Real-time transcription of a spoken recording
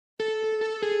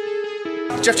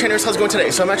Jeff Channers, how's it going today?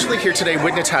 So I'm actually here today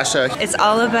with Natasha. It's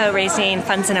all about raising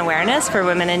funds and awareness for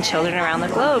women and children around the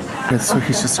globe. And so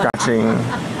he's just scratching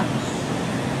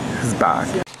his back.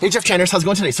 Hey Jeff Channers, how's it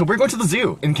going today? So we're going to the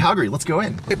zoo in Calgary. Let's go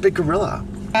in. A big gorilla.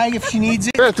 If she needs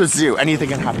it. We're at the zoo. Anything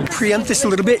can happen. Preempt this a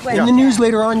little bit. In the news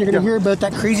later on, you're going to hear about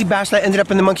that crazy bass that ended up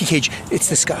in the monkey cage. It's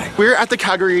this guy. We're at the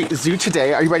Calgary Zoo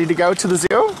today. Are you ready to go to the zoo?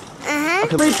 Uh-huh.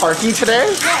 Okay, are you parking today?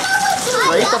 Yes.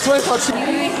 Right? That's what I thought.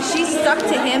 She's stuck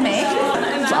to him,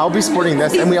 eh? So I'll be sporting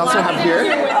this, and we also have here.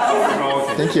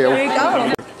 Thank you. There you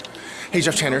go. Hey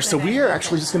Jeff Channer, so we are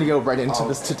actually just going to go right into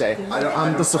this today.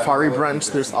 The safari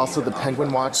brunch, there's also the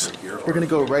penguin watch. We're going to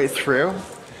go right through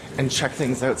and check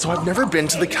things out. So I've never been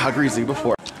to the Calgary Zoo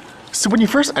before. So when you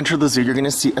first enter the zoo, you're going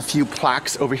to see a few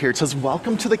plaques over here. It says,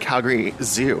 "Welcome to the Calgary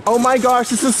Zoo." Oh my gosh,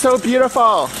 this is so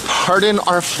beautiful. Pardon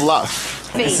our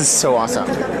fluff. This is so awesome.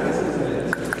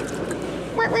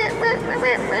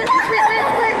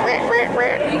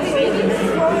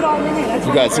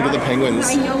 You guys, look at the penguins.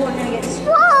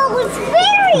 Whoa, it's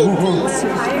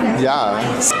very deep. Yeah.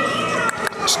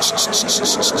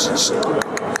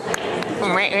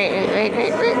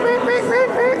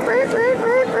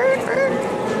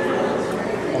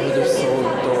 Oh, they're so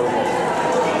adorable.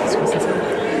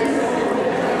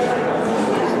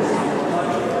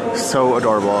 So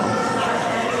adorable.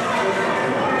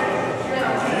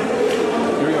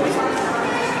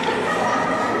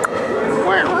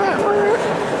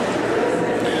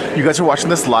 You guys are watching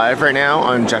this live right now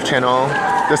on Jeff Channel.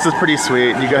 This is pretty sweet.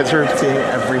 You guys are seeing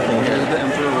everything here.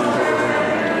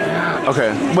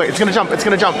 Okay, wait, it's gonna jump, it's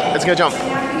gonna jump, it's gonna jump.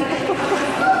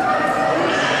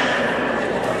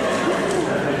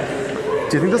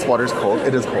 Do you think this water's cold?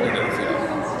 It is cold.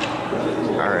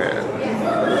 Alright.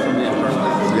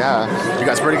 Yeah. You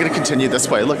guys, we're gonna continue this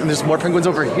way. Look, and there's more penguins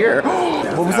over here.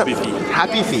 What was that?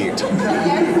 Happy Feet.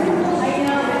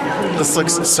 This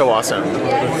looks so awesome.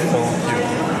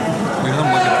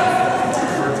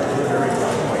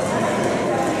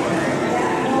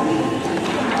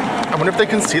 I wonder if they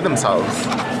can see themselves.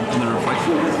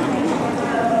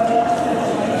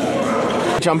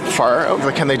 Jump far?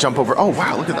 Oh, can they jump over? Oh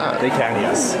wow, look at that. They can,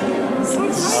 yes.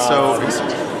 So,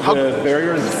 the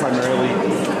barrier is primarily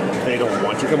they don't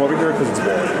want you to come over here because it's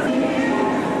boring.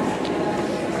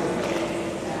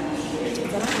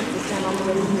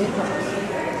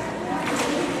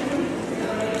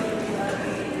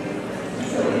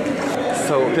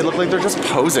 So they look like they're just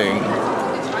posing.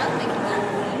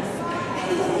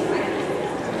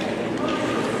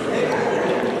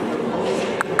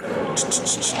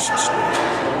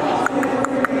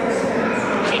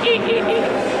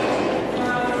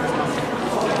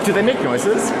 Do they make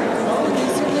noises?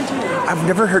 I've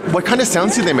never heard. What kind of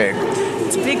sounds do they make?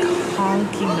 It's a big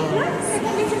honking noise.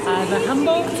 The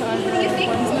Humboldts are the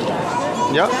ones in the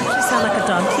dark. Yep. They actually sound like a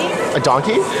donkey. A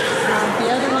donkey? The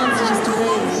other one's just a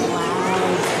really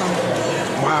loud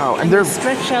honking. Wow, and they're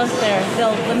Stretch out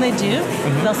when they do,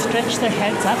 they'll stretch their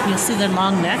heads up. You'll see their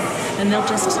long neck, and they'll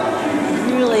just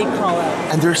really call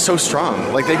out. and they're so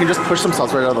strong. Like they can just push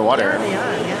themselves right out of the water. They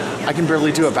are, yeah. I can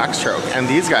barely do a backstroke, and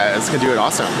these guys can do it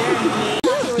awesome.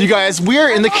 You guys, we're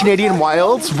in the Canadian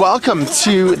wilds. Welcome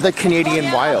to the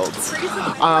Canadian wilds.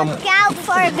 Look out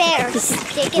for bears.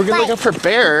 We're gonna look out for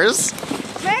bears.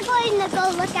 We're going to go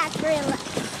look at gorillas.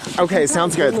 Okay,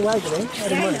 sounds good.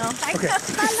 Okay.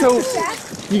 So,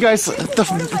 you guys,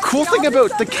 the cool thing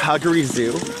about the Calgary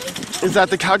Zoo is that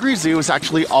the Calgary Zoo is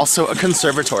actually also a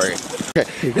conservatory. Okay,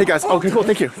 hey guys, okay, cool,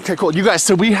 thank you. Okay, cool. You guys,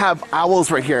 so we have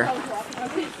owls right here.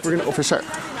 We're gonna, oh, for sure.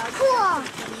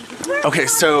 Okay,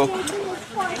 so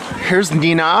here's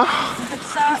Nina.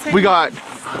 We got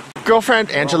girlfriend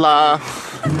Angela,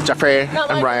 Jeffrey,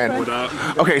 and Ryan.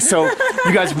 Okay, so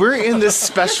you guys, we're in this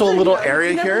special little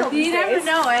area here. You never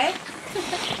know, eh?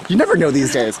 You never know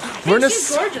these days. We're in a.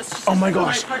 Oh my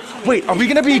gosh! Wait, are we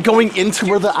gonna be going into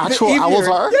where the actual owls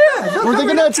are? Yeah. Were they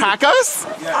gonna attack us?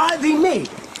 They may.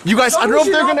 You guys, I don't know if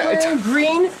they're gonna. Wearing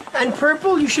green and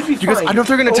purple, you should be fine. You guys, I don't know if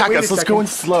they're gonna attack wait us. a Let's go in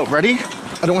second. slow. Ready?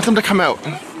 I don't want them to come out.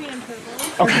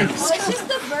 Okay. It's just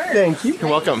the birds. Thank you. You're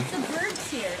welcome. The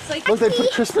birds here. It's like, Look, they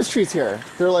put Christmas trees here.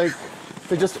 They're like,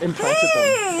 they just implanted them.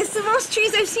 hey, it's the most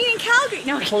trees I've seen in Calgary.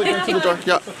 No, Hold it to the door.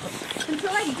 Yeah. until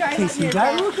I drive up You here.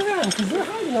 gotta look around because they're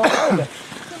hiding all around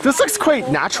us. This looks quite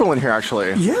natural in here,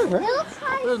 actually. Yeah, right?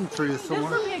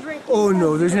 Oh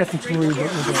no, there's nothing to worry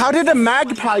about. How did a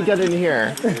magpie get in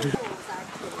here?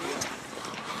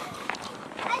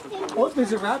 Oh,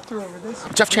 there's a raptor over this.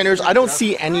 Jeff Channers, I don't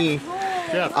see any.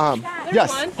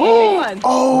 Yes. One.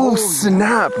 Oh,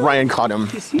 snap! Ryan caught him.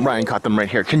 Ryan caught them right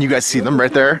here. Can you guys see them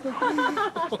right there?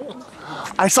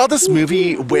 I saw this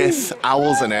movie with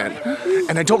owls in it,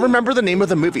 and I don't remember the name of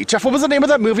the movie. Jeff, what was the name of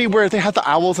that movie where they had the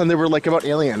owls and they were like about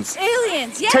aliens?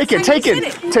 Aliens, yes. Taken.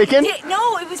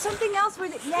 No, it was something else where,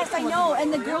 yes, I know.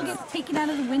 And the girl gets taken out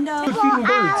of the window.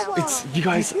 It's, you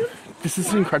guys, this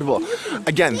is incredible.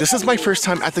 Again, this is my first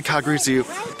time at the Calgary Zoo.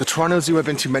 The Toronto Zoo I've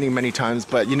been to many, many times,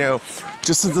 but you know,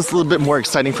 just is this a little bit more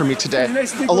exciting for me today.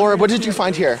 Alora, what did you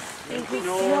find here?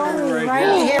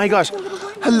 Oh my gosh.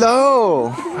 Hello.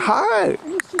 Hi.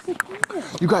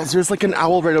 You guys, there's like an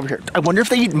owl right over here. I wonder if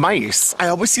they eat mice. I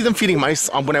always see them feeding mice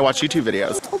when I watch YouTube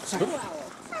videos.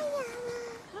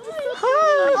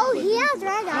 Oh, he has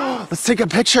red eyes. Let's take a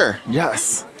picture.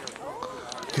 Yes.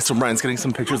 Okay, so Ryan's getting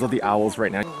some pictures of the owls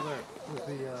right now.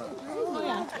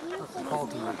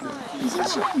 Isn't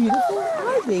she beautiful?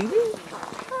 Hi, baby.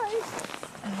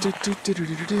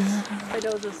 My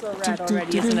nose is so red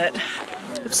already, isn't it?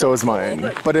 So is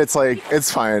mine, but it's like,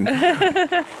 it's fine.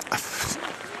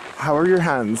 How are your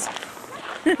hands?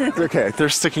 Okay, they're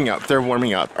sticking up, they're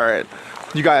warming up. All right,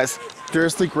 you guys,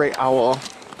 there's the great owl,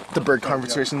 the bird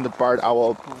conversation, the barred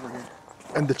owl,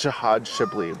 and the Jihad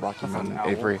Shibli, Rocky Mountain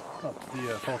Avery.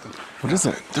 What is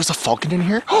it? There's a falcon in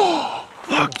here? Oh,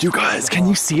 look, you guys, can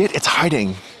you see it? It's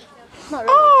hiding.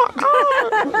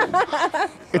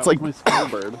 It's like,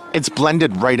 it's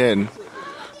blended right in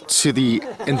to the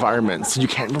environment, so you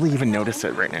can't really even notice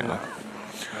it right now.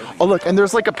 Oh look, and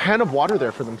there's like a pan of water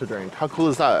there for them to drink. How cool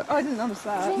is that? Oh, I didn't notice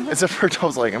that. Is it for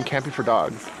dogs? Like, I'm camping for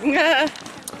dogs.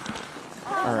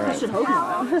 All right.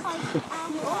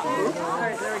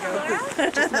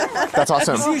 That's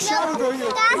awesome. Jeff,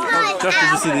 Did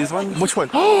you see these ones? Which one?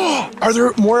 Oh, are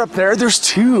there more up there? There's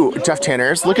two, Jeff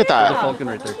Tanners. Look at that. Falcon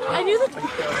right there. I knew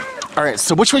that. All right,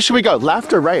 so which way should we go?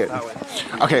 Left or right?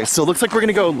 Okay, so it looks like we're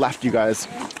gonna go left, you guys.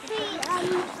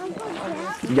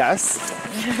 Yes?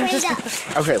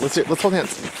 Okay, let's hold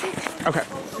hands. Okay,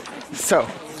 so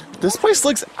this place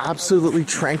looks absolutely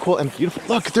tranquil and beautiful.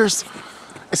 Look, it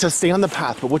says stay on the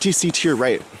path, but what do you see to your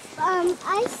right?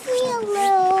 I see a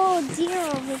little deer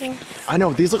over there. I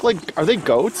know, these look like, are they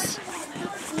goats?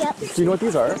 Yep. Do you know what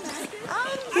these are?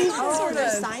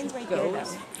 There's signs right there.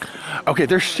 Okay,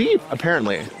 they're sheep,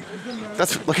 apparently.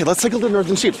 Okay, let's take a look at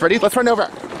northern sheep. Ready? Let's run over.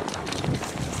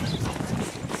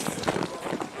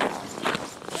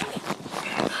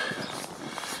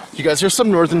 You guys, there's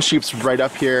some northern sheeps right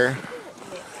up here.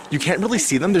 You can't really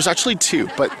see them. There's actually two,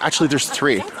 but actually there's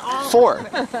three. Four.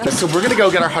 So we're gonna go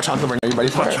get our hot chocolate right now. You ready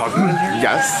for it? Chocolate in here?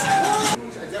 Yes.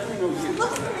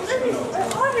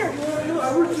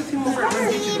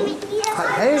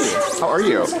 Hey, how are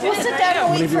you? We'll sit down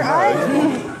and wait for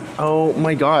us. Oh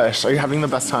my gosh, are you having the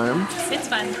best time? It's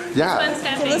fun. Yeah. It's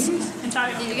fun stamping and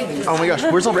talking. Oh my gosh,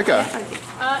 where's Ulrika?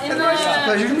 In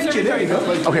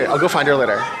the, Okay, I'll go find her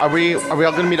later. Are we all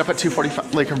gonna meet up at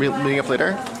 2:45? Like, are we meeting up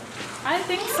later? I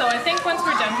think so. I think once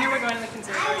we're done here, we're going to the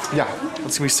conservatory. Yeah,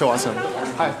 that's gonna be so awesome.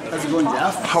 Hi. How's it going,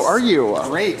 Jeff? How are you?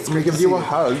 Great. Let me give you a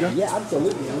hug. Yeah,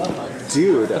 absolutely. I love hugs.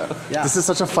 Dude, Yeah. this is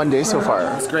such a fun day so far.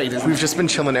 It's great, isn't We've just been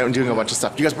chilling out and doing a bunch of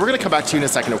stuff. You guys, we're gonna come back to you in a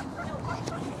second.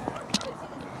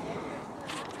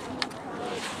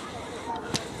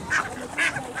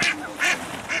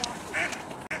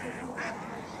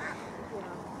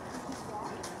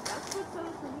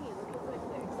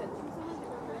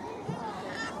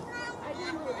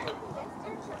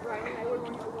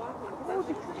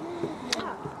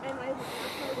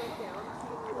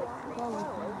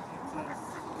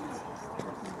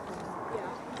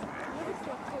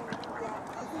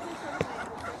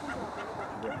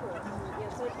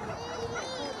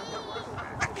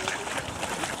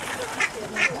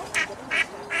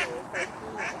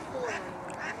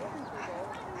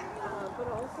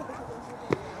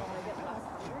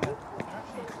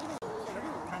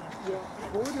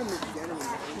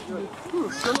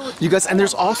 You guys, and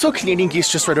there's also Canadian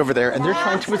geese just right over there, and they're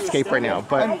trying to escape right now,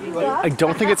 but I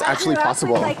don't think it's actually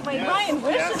possible.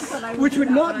 Which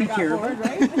would not be terrible. I'm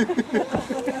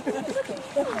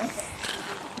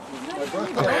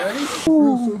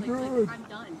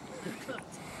done.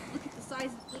 Look at the size.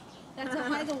 That's how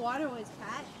high the water was,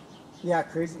 Pat. Yeah,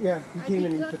 crazy. Yeah, he came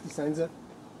in and put the signs up.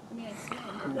 I mean, I see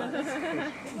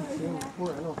him.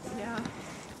 Yeah.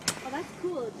 Oh, that's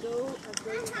cool.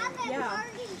 Yeah.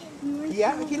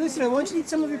 Yeah, okay, listen, I want you to eat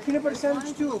some of your peanut butter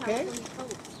sandwich too, okay?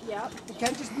 Yep. It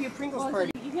can't just be a Pringles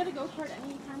party. You get a go-kart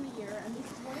any time of year, and this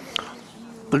is one of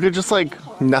those. Look at just like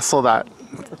nestle that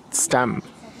stem.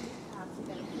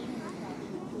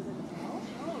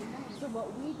 So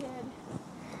what we did,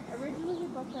 originally we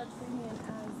booked our premium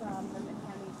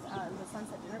as the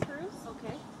Sunset Dinner Cruise.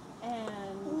 Okay.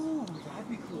 And Oh, that'd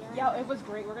be cool. yeah, it was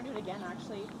great. We're gonna do it again,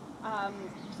 actually.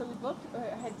 So we booked,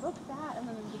 I had booked that, and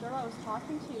then the girl I was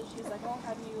talking to, she's like, oh,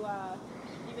 have you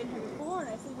been here before? And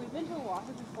I said, we've been to the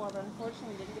water before, but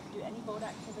unfortunately we didn't get to do any boat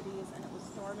activities, and it was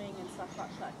storming and stuff got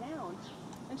shut down.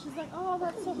 And she's like, oh,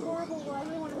 that's so horrible. Well, I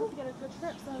really wanted to get a good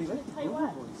trip, so I was going to tell you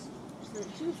what.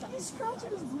 She was like, she's like, I'm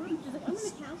going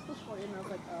to cancel this for you. And I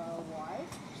was like, why?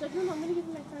 She's like, no, I'm going to give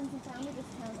you my friends and family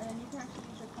discount, and then you can actually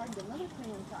use your card and get another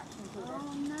premium attraction included.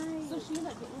 Oh, nice. So she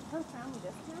like, it was her family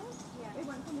discount. Yeah. It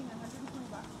went from being $120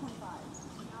 to $25.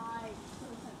 Nice. So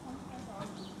it was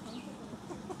 $25.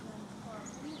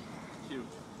 Cute.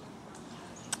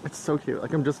 It's so cute.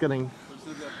 Like, I'm just getting.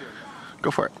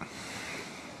 Go for it.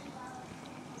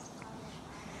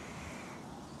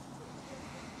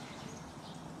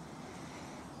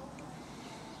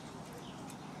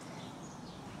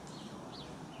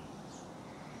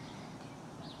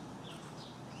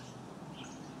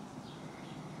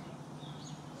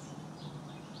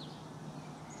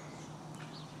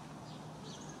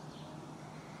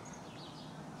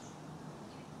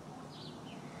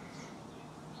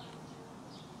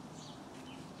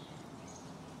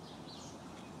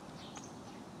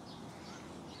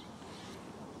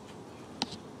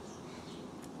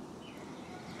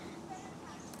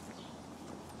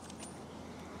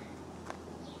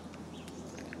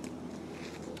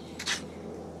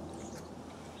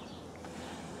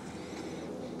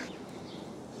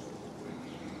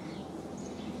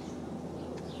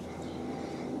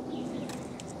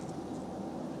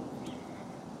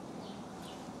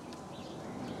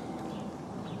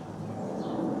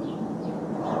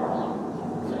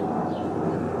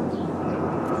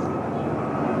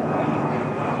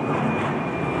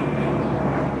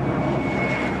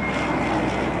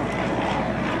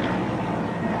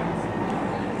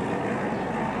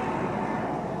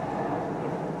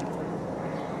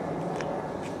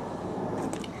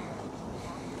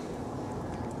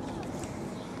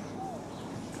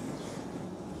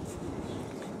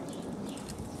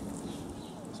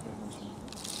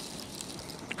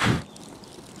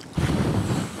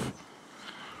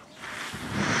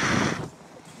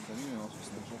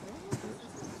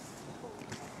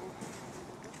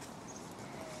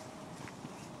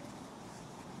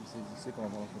 C'est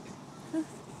comment on fait.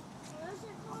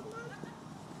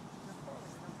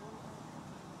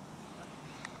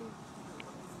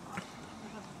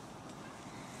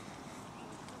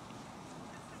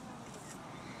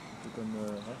 C'est comme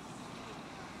ouais.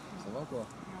 Ça va quoi?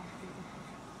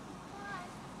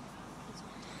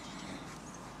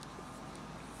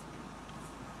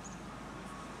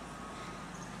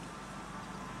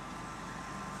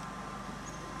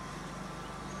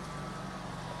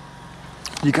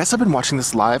 You guys have been watching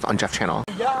this live on Jeff Channel.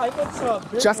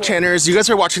 Jeff Channers, you guys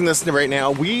are watching this right now.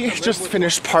 We just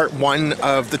finished part 1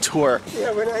 of the tour.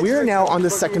 We are now on the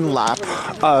second lap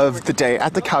of the day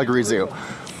at the Calgary Zoo.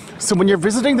 So when you're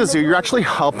visiting the zoo, you're actually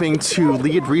helping to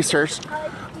lead research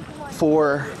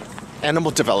for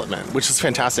animal development, which is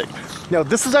fantastic. Now,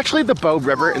 this is actually the Bow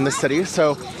River in the city,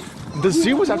 so the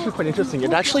zoo was actually quite interesting.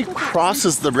 It actually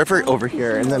crosses the river over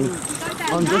here, and then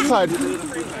on this side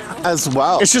as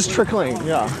well. It's just trickling,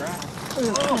 yeah.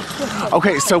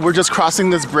 Okay, so we're just crossing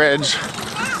this bridge.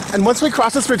 And once we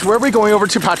cross this bridge, where are we going over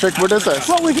to, Patrick? What is this?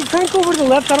 Well, we can crank over to the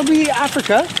left. That'll be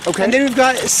Africa. Okay. And then we've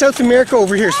got South America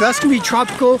over here. So that's going to be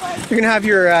tropical. You're going to have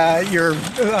your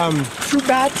fruit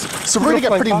bats. So we're going to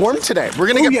get pretty warm today. We're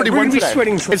going to get pretty warm today.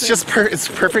 Sweating. It's just it's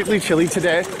perfectly chilly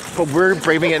today, but we're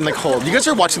braving it in the cold. You guys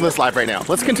are watching this live right now.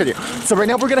 Let's continue. So right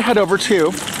now we're going to head over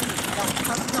to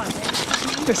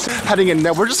heading in.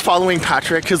 Now we're just following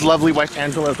Patrick. His lovely wife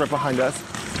Angela is right behind us,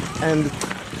 and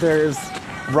there's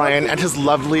Ryan and his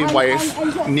lovely wife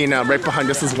Nina right behind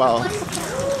us as well.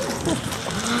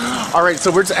 All right,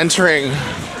 so we're just entering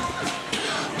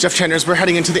Jeff Channers. We're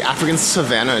heading into the African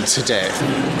savannah today.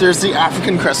 There's the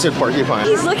African crested porcupine.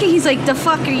 He's looking. He's like, "The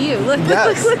fuck are you?" Look,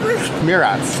 yes. look.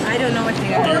 Meerkats. I don't know what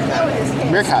they are.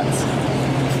 Meerkats.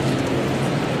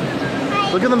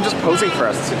 Look at them just posing for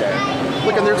us today.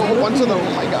 Look, and there's a whole bunch of them.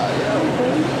 Oh my god.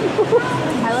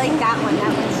 I like that one.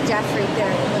 That one's Jeff right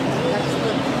there. Look,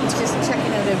 it's just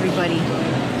checking out everybody.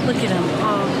 Look at him.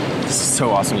 Oh. This is so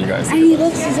awesome, you guys. And he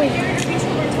looks, he's like...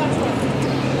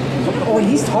 Oh,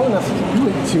 he's tall enough he can do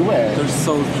it two-way. They're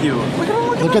so cute.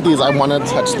 Look at these. I want to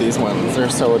touch these ones. They're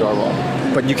so adorable.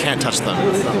 But you can't touch them.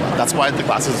 That's why the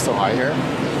glasses are so high here.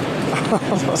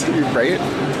 That's going to be great.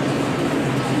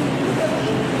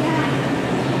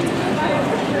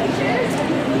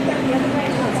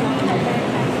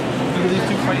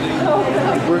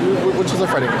 Which is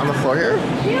fighting? On the floor here?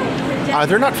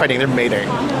 They're not fighting, they're mating.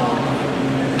 I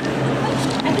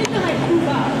think they might move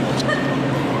up.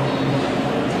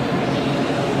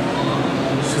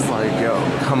 like, yo,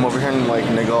 come over here and like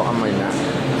niggle on my neck.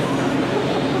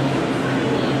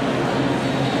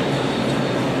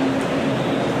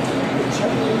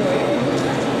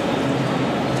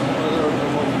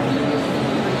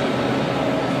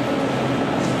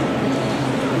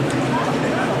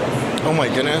 Oh my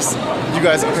goodness. You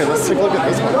guys, okay, let's take a look at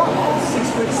this one.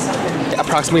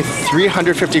 Approximately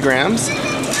 350 grams,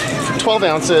 12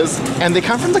 ounces, and they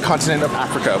come from the continent of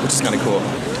Africa, which is kind of cool.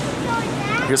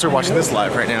 You guys are watching this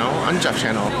live right now on Jeff's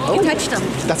channel. You can touch them.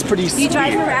 That's pretty sweet. You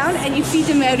drive around and you feed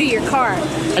them out of your car.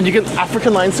 And you get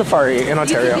African lion safari in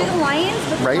Ontario. You can do the lions,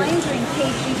 but the Right? lions are in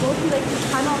cage. You go through like the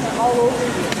tunnel and they're all over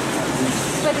you.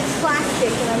 But it's plastic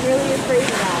and I'm really afraid of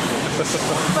that. But the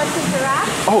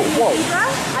giraffe, Oh, the whoa. zebra,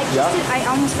 I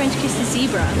almost French kissed the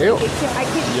zebra. Ew. I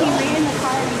came right in the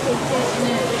car and kissed it and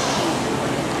then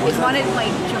it wanted my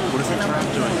junk. What is the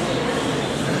giraffe doing?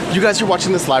 You guys are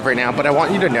watching this live right now, but I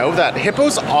want you to know that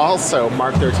hippos also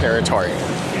mark their territory.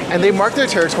 And they mark their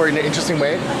territory in an interesting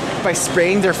way by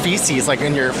spraying their feces like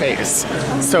in your face.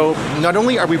 So not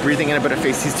only are we breathing in a bit of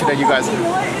feces today, you guys.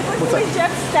 What's that?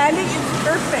 Jeff's standing is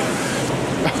perfect.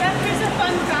 Jeff, here's a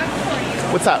fun fact for you.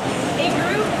 What's that? A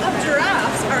group of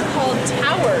giraffes are called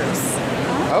towers.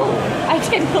 Oh. I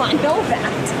did not know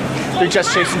that. Their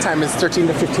gestation time is 13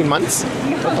 to 15 months.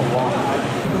 That's a long.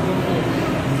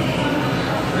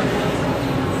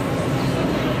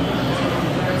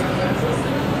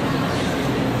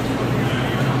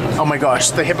 Oh my gosh,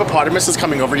 the hippopotamus is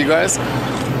coming over, you guys.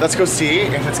 Let's go see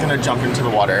if it's gonna jump into the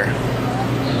water.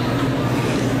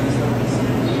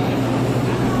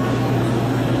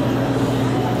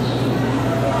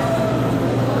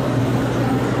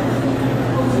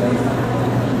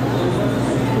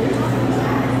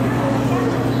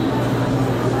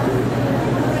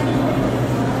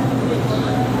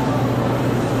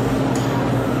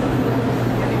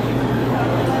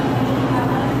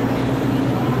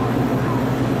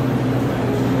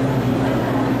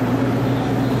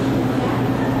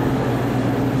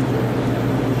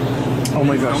 Oh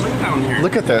my gosh.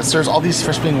 Look at this. There's all these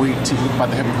fish being waited to eat by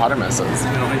the hippopotamuses.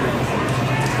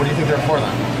 What do you think they're for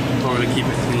then? Probably to keep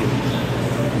it clean.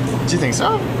 Do you think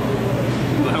so?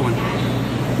 That one.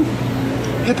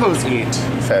 Hippos eat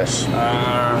fish.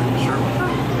 Sure.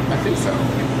 I think so.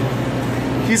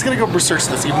 He's gonna go research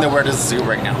this even though we're at a zoo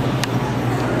right now.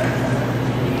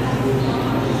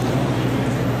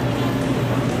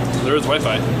 There is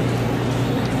Wi-Fi.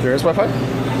 There is Wi-Fi?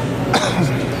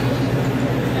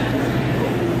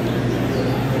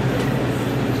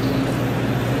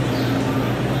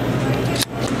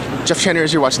 Jeff Chandler,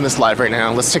 as you're watching this live right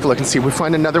now, let's take a look and see. We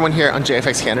find another one here on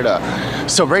JFX Canada.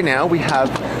 So right now we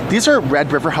have, these are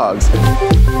red river hogs.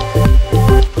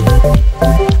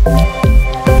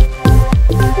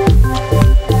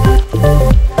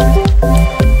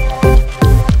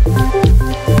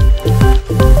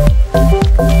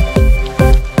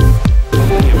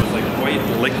 It was like white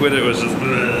liquid. It was just.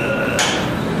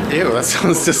 Ew, that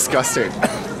sounds disgusting.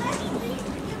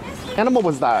 Animal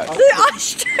was that? The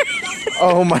ostrich.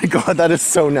 Oh my god, that is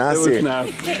so nasty. It was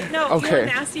nasty. No, Okay. you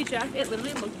know nasty, Jeff. It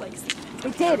literally looked like semen.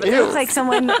 It did. Ew. It looked like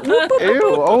someone. Ew,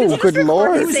 oh good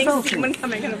lord. Saying semen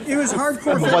coming out of It was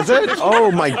hardcore. Was it?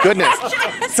 Oh my goodness.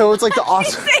 So it's like the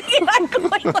ostrich.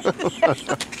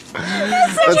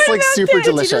 That's like super Did you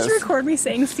delicious. just record me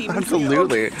saying semen?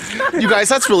 Absolutely. You guys,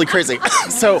 that's really crazy.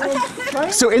 So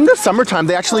in the summertime,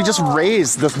 they actually just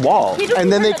raise this wall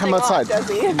and then they come outside.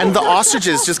 And the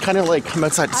ostriches just kind of like come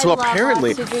outside. So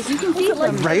apparently, You can feed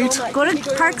them. right? Go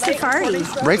to Park Safari.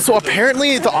 Right, so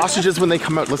apparently the ostriches when they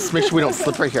come out, let's make sure we don't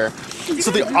slip right here.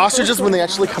 So the ostriches when they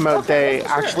actually come out, they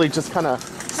actually just kind of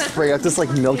spray out this like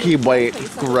milky white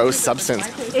gross substance.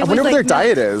 I wonder what their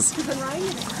diet is.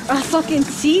 Fucking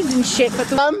seeds and shit. But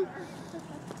the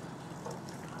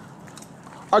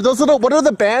Are those little, what are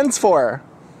the bands for?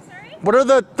 Sorry? What are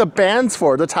the bands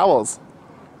for, the towels?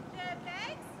 The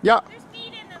bags? Yeah. There's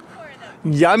feed in them for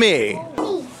them. Yummy.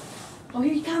 Oh,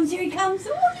 here he comes. Here he comes.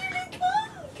 Oh, here he comes.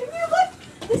 Come here, look.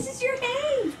 This is your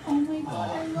hay. Oh my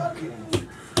god, I love you.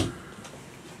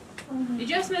 You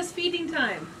just missed feeding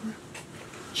time.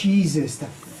 Jesus, the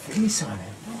face on it.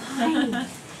 Hi.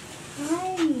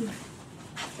 Hi.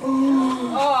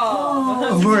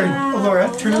 Oh, Laura,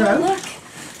 turn around. Look.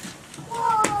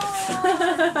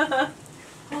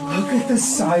 Look at the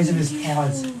size of his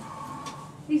paws.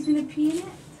 He's gonna pee in it.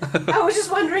 I was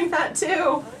just wondering that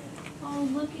too. Oh,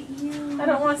 look at you. I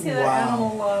don't want to see that Wow.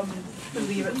 animal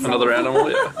believe it. Another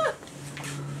animal, yeah.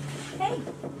 Hey.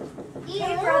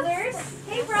 Hey, brothers.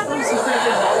 Hey, brothers.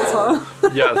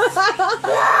 Yes.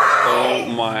 Oh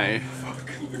my.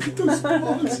 You just need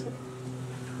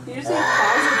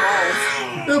paws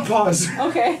or balls. No pause.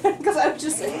 Okay, because I was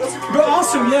just saying this. But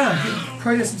also, yeah,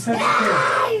 probably does some sense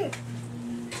here.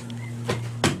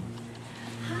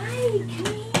 Hi, come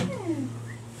here.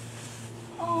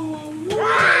 Oh,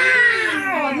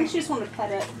 I think she just wanted to pet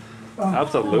it.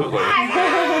 Absolutely.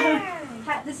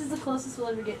 This is the closest we'll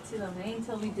ever get to them, eh?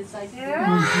 Until we decide to do it.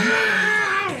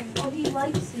 Oh, he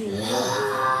likes you.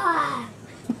 Oh,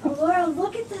 Laura,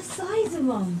 look at the size of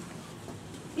him.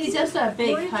 He's just a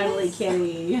big, cuddly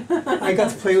kitty. I got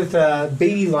to play with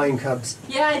baby lion cubs.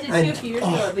 Yeah, I did too a few years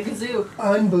ago at the zoo.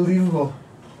 Unbelievable.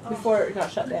 Before it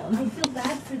got shut down. I feel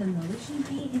bad for them though. They shouldn't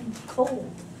be in cold.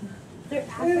 They're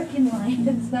African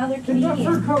lions. Now they're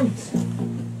Canadian. coats.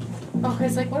 Oh, I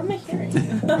was like, what am I hearing?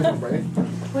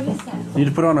 What is that? You need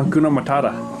to put on a Hakuna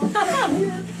Matata.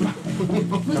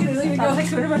 Look at it, go like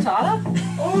Hakuna Matata.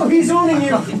 Oh, he's owning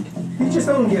you. He just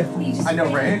owned you. I know,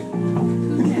 right?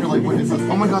 You're like, what is this?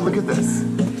 Oh my god, look at this.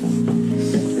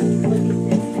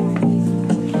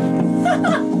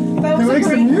 He likes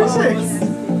the music.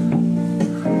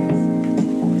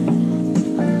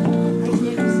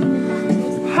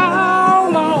 How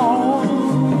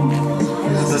long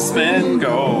has this been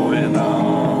going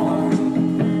on?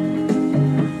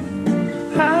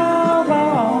 How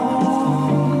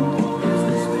long has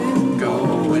this been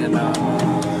going on?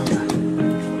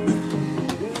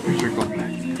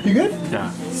 You good?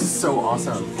 Yeah. This is so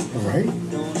awesome. All right.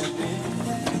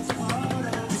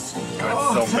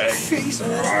 God, it's so big. I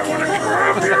want to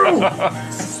grab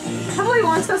Probably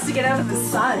wants us to get out of the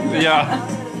sun. you. Yeah.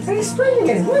 And he's spraying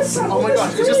it. What's up? Oh my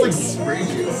gosh, it just like sprayed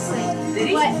you. Did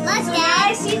he? What?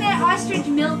 I seen that ostrich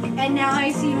milk, and now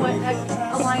I see what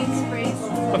a lion sprays.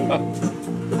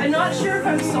 I'm not sure if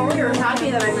I'm sorry or happy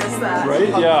that I missed that. Right?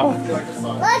 Yeah.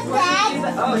 what's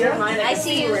that? Oh, never mind. I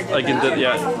see you. Like in the,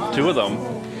 yeah, two of them.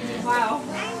 Wow.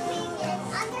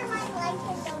 Under my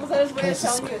blanket. Was that his way of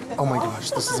telling you? Oh my gosh,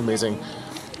 this is amazing.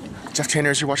 Jeff Tanner,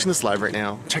 as you're watching this live right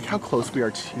now, check how close we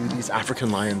are to these African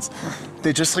lions.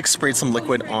 They just like sprayed some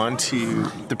liquid onto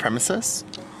the premises,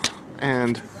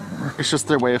 and it's just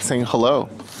their way of saying hello.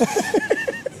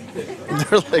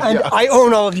 They're like, And yeah. I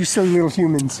own all of you silly little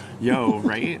humans. Yo,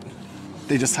 right?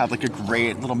 They just had like a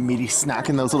great little meaty snack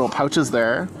in those little pouches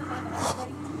there.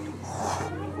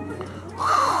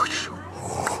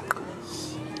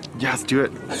 Yes, do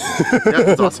it. Yeah,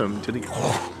 that's awesome. Do it again.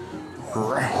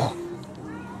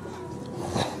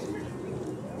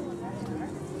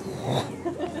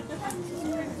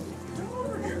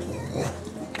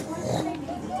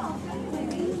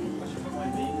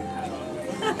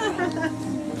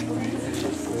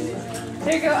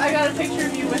 There you go. I got a picture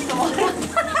of you with the lion.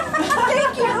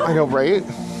 Thank you. I know, right?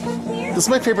 This is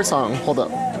my favorite song. Hold up.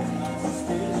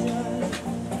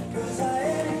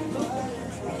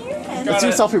 Let's do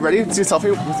a selfie. Ready? Let's do a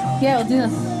selfie. Yeah, we'll do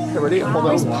this. Okay, ready? Hold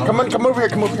on. Come on, come over here.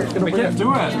 Come over here. Get over here.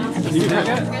 Do it. Can you take it?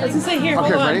 I was gonna say here. Okay,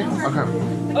 Hold on. ready? Okay.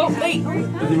 Oh wait.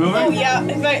 Is he moving? Oh yeah.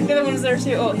 In fact, the other one's there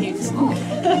too. Oh, he's.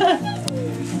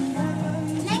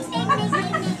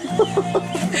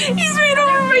 He's right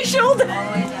over my shoulder.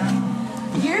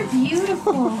 You're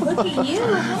beautiful. Look at you.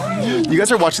 Hi. You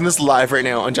guys are watching this live right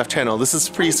now on Jeff Channel. This is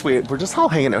pretty sweet. We're just all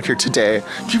hanging out here today.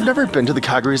 If you've never been to the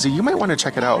Calgary Zoo, you might want to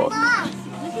check it out. Look at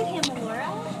him, Laura.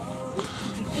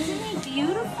 Isn't he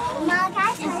beautiful? Mom,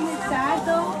 guys, Isn't it sad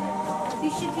though? He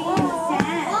should be in the sand.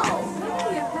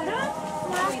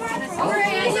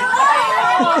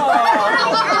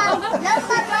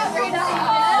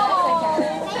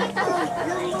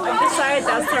 I decided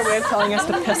that's their way of telling us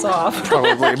to piss off.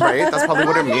 Probably, right? That's probably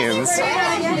what it means.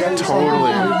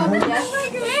 Totally.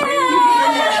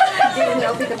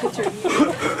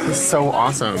 It's so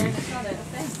awesome.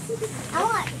 I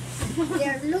want.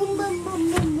 They're boom, boom,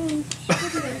 boom, boom, boom.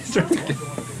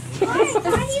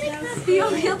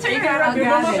 He'll turn around and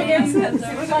grab it.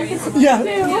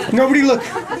 Yeah. Nobody look.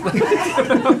 Look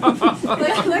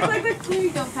like the here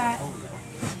you go, Pat.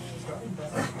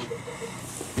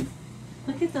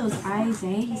 Look at those eyes, eh?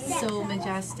 He's so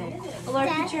majestic. Laura,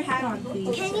 put your hat on,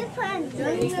 please. Can you put on?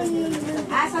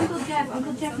 Ask Uncle Jeff.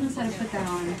 Uncle Jeff knows how to put that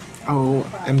on. Oh,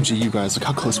 MG, you guys, look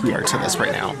how close we are to this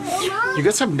right now. You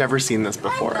guys have never seen this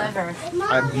before. Never.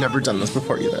 I've never done this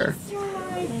before either.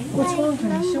 What's wrong?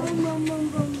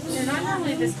 They're not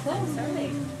normally this close, are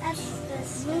they?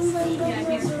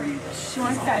 She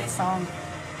wants that song.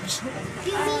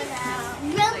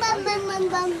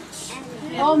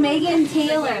 Oh, Megan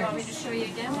Taylor. Want me to show you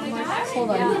again?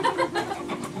 Hold on.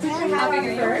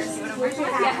 First. Where's your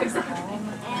hat? Where's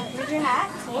your hat?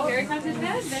 Oh, here it comes his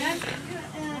bed, man.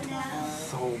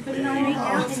 Put it on right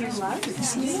now in your love.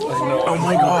 Oh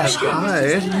my gosh,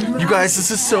 hi. You guys, this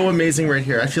is so amazing right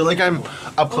here. I feel like I'm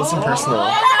up close and personal.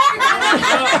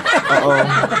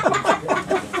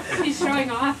 He's showing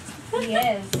off. He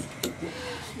is.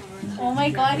 Oh my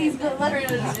God, he's good. Look at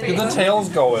The tail's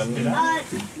going. No.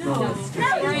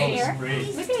 Right here.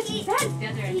 Look at his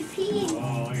head. He's peeing.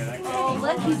 Oh,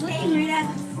 look, he's looking right at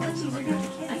the foot. He's looking at the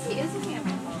kids. He is looking at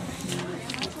me.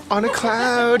 On a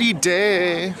cloudy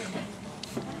day.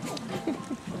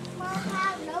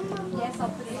 Yes, I'll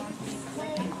put it on.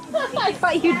 I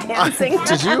thought you dancing.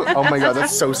 Did you? Oh my God,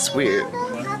 that's so sweet.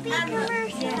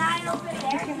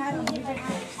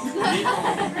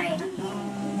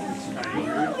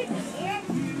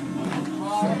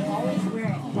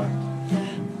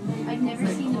 I've never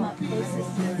seen him up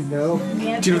close. No.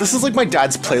 Dude, this is like my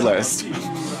dad's playlist.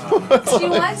 She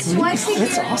wants to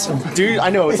It's awesome. Dude, I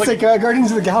know. It's like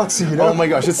Guardians of the Galaxy, you know? Oh my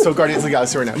gosh, it's still Guardians of the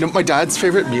Galaxy right now. No, my dad's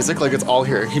favorite music, like it's all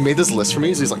here. He made this list for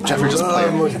me, so he's like, Jeffrey, just play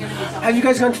it. Have you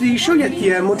guys gone to the show yet?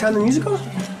 The Motown the Musical?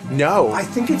 No. I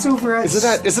think it's over at... Is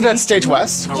it at Stage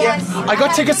West? Yes. I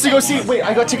got tickets to go see,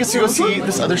 I got tickets to go see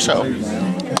this other show.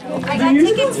 I got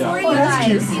tickets for you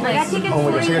guys. I got tickets Oh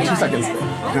my for gosh, I you got 2 guys. seconds.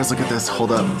 You guys look at this,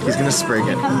 hold up. He's gonna spray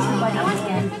again.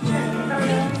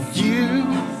 You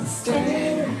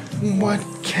stay, what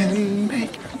can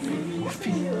make me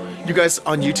feel? You guys,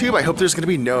 on YouTube, I hope there's gonna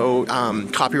be no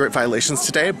copyright violations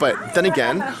today, but then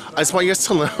again, I just want you guys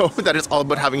to know that it's all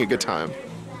about having a good time.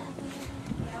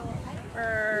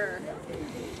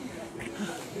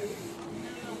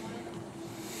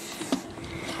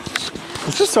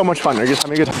 It's just so much fun. Are you guys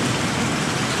having a good time?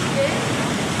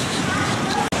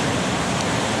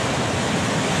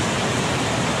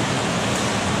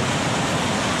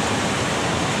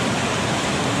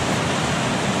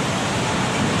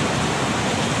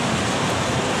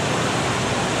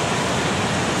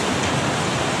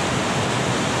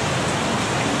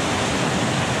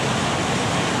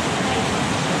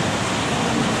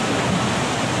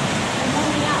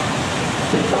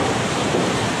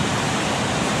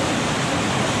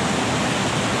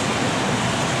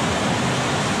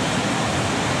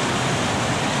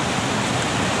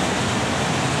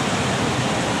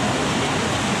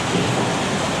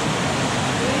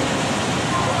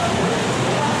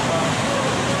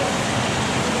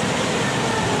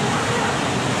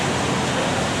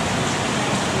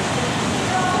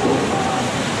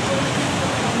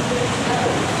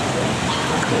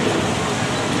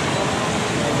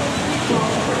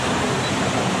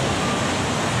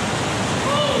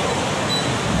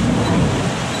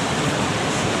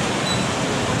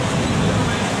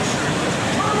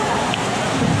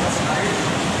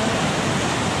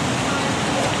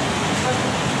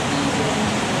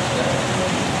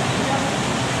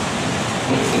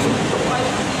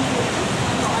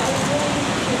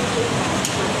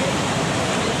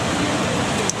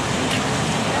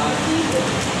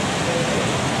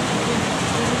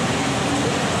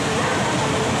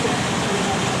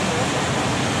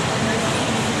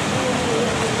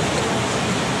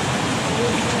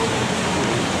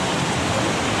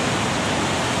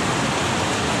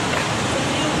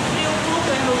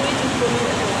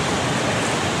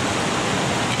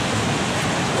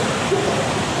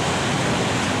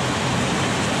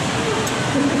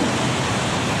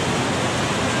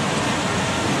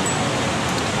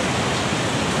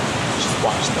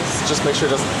 Just make sure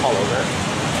it doesn't fall over.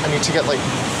 I need to get like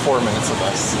 4 minutes of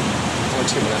this. Or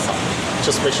 2 minutes off.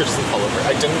 Just make sure it doesn't fall over.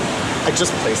 I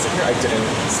just placed it here. I didn't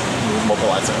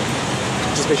mobilize it.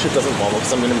 Just make sure it doesn't wobble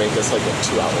because I'm going to make this like a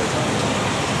 2-hour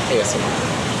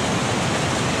ASMR.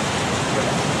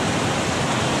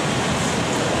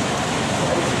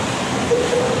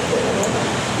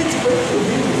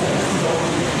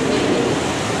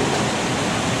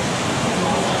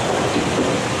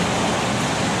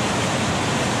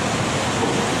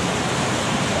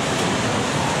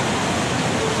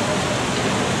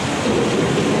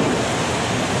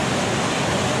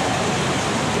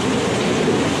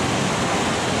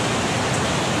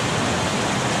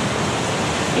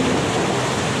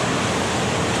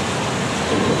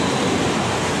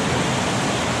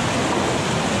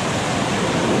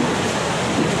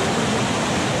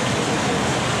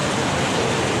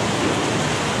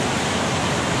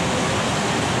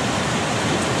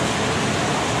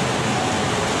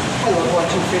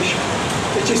 Fish.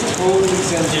 It just totally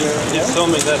sends you out. He's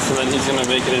filming this and then he's gonna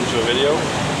make it into a video.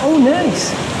 Oh, nice.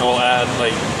 And we'll add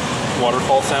like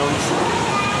waterfall sounds.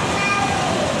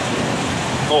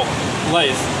 Oh,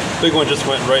 nice. Big one just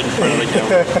went right in front of the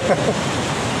camera.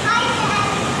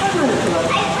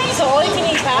 So all you can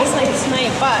eat fast night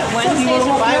tonight, but Wednesdays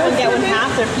are buy one, get one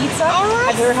half their pizza.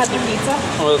 Have you ever had their pizza?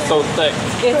 Oh, it's so thick.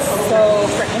 It's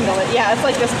so freaking delicious. Yeah, it's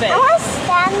like this big.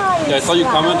 Yeah, I saw you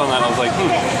comment on that. I was like,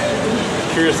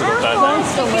 curious about that.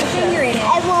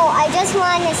 I just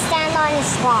want to stand on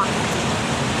this rock.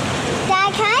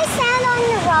 Dad, can I stand on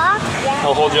the rock? Yeah.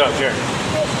 I'll hold you up here.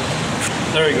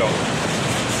 There you go.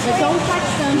 But don't touch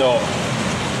them. No.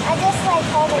 I just like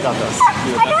hold it. I got this.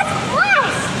 I got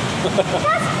splash! I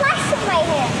got splash in my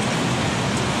hair.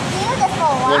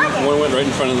 Beautiful water. One went right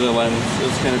in front of the lens. It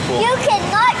was kind of cool. You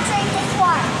cannot drink this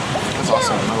water. It's That's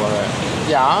awesome. I love it.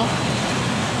 Yeah?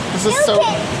 This is You so...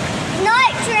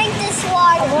 cannot drink this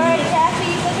water. Alright,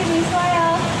 Jackie, look at me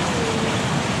smile.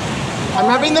 I'm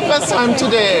having the best time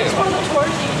today.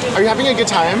 Are you having a good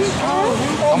time?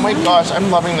 Oh my gosh,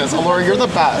 I'm loving this. Laura, you're the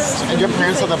best. And your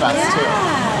parents are the best too.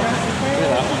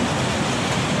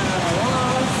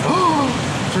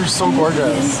 They're so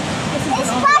gorgeous. It's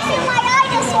splashing my eye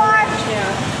this far.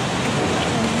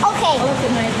 Okay.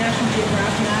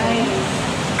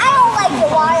 I don't like the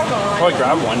water. Probably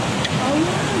grab one.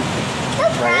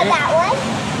 Don't grab that one.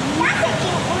 That's a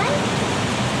cute one.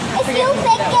 If you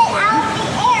pick it out of the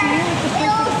air,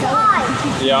 it'll fly.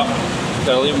 Yeah.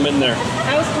 Gotta leave them in there.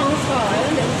 That was Palm Skull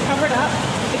Island. It was covered up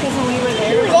because when we were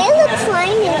there, They look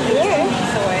fine in here.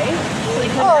 away.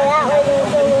 Oh, that one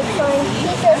doesn't look fine.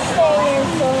 He's just staying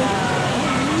in.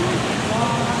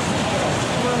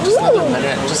 Just another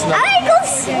minute. Just I another, want to go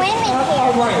swimming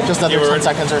here. just another 10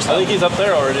 seconds or I so. think he's up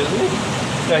there already, isn't he?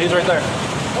 Yeah, he's right there.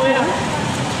 Oh, yeah.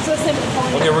 So it's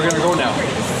simple. Okay, we're gonna go now.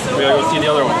 We gotta go see the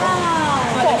other one. I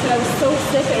was so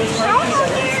sick. It was hard to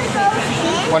go.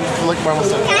 One, look, we're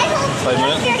almost done. 5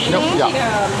 minutes? Nope, yeah.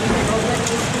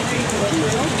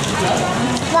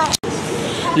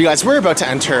 You guys, we're about to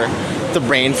enter the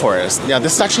rainforest. Yeah,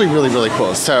 this is actually really, really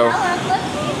cool. So,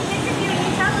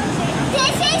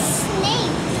 This is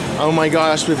snake. oh my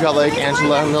gosh, we've got like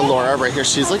Angela and Laura right here.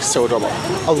 She's like so adorable.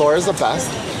 Laura's the best.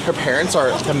 Her parents are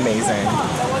amazing.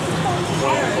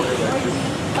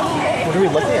 What are we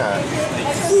looking at?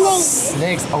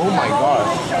 Snake. Snakes. Oh my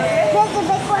gosh. There's a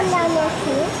big one down there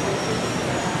too.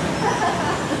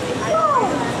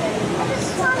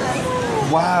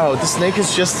 Wow, the snake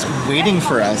is just waiting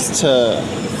for us to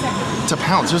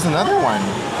pounce. There's another one.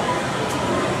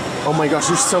 Oh my gosh,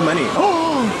 there's so many.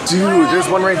 Oh, dude, there's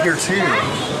one right here too.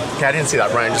 Okay, I didn't see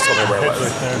that. Ryan just told me where it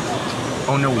was.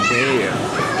 Oh no way.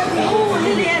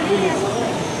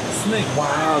 Snake.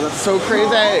 Wow, that's so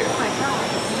crazy.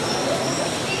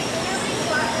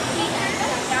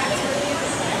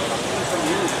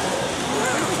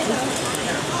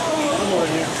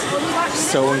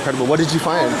 So incredible. What did you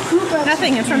find?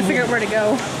 Nothing. I'm trying to figure out where to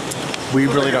go. We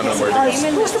really don't know where to go. Came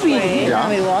in this way, Yeah.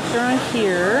 and we walked around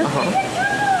here.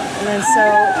 And then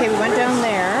okay, we went down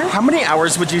there. How many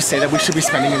hours would you say that we should be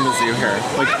spending in the zoo here?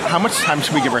 Like, how much time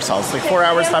should we give ourselves? Like 4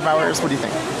 hours, 5 hours? What do you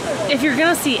think? If you're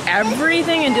gonna see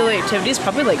everything and do the activities,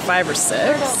 probably like 5 or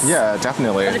 6. Yeah,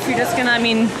 definitely. But if you're just gonna,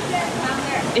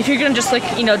 if you're gonna just like,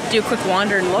 do a quick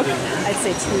wander and look, I'd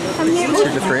say 2 to 3.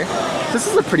 2 to 3. This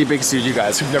is a pretty big zoo, you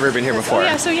guys, who've never been here before. Oh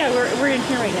yeah, so yeah, we're in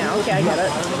here right now. Okay, I get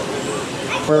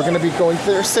it. We're gonna be going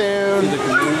there soon.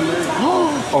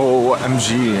 Oh,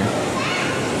 OMG.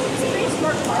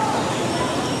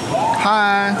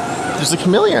 Hi. There's a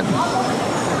chameleon.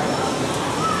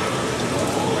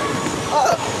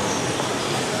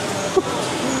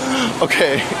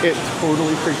 Okay, it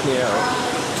totally freaked me out.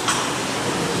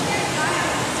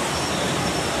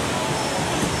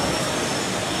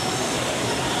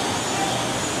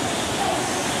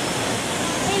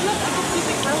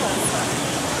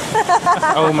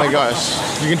 Oh my gosh.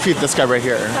 You can feed this guy right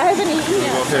here. I haven't eaten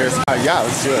yet. There's, yeah,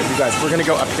 let's do it. You guys, we're gonna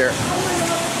go up here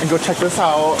and go check this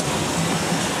out.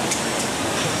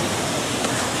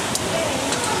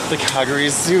 The Calgary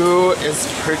Zoo is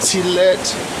pretty lit.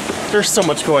 There's so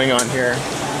much going on here.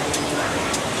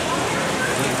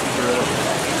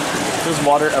 There's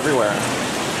water everywhere.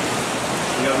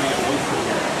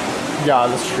 Yeah,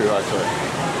 that's true actually.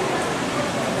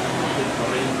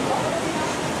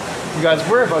 You guys,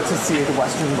 we're about to see the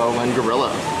Western lowland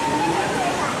gorilla.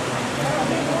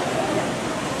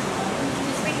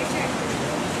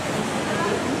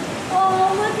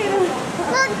 Oh, look at him.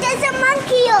 Look, there's a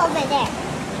monkey over there.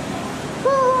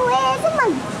 Where's a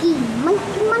monkey?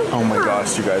 Monkey. Oh my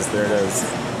gosh, you guys, there it is.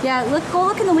 Yeah, go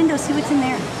look in the window, see what's in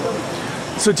there.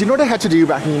 So do you know what I had to do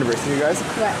back in university, you guys?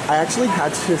 What? I actually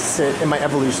had to sit in my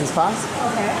evolutions class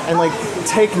Okay. and like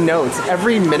take notes.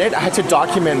 Every minute I had to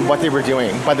document what they were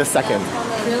doing by the second.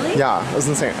 Really? Yeah, it was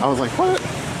insane. I was like, what?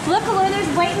 Look, Alora, there's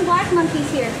white and black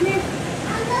monkeys here. Come here.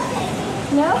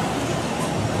 No?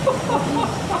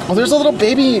 Oh, there's a little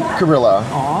baby gorilla.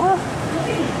 Aww.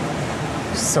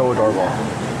 So adorable.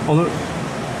 Oh, look.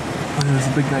 Oh, there's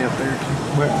a big guy up there,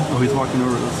 too. Where? Oh, he's walking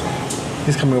over this way.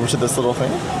 He's coming over to this little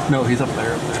thing. No, he's up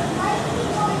there, up there.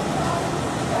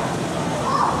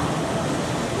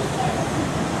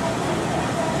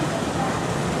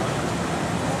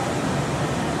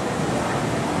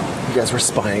 You guys were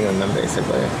spying on them,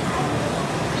 basically.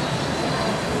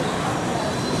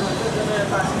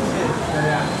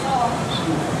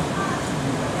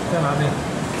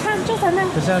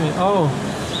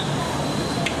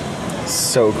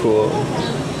 So cool.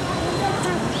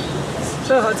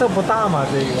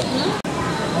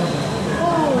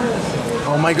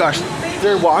 Oh my gosh,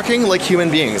 they're walking like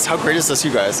human beings. How great is this,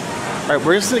 you guys? All right,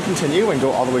 we're just gonna continue and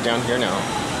go all the way down here now.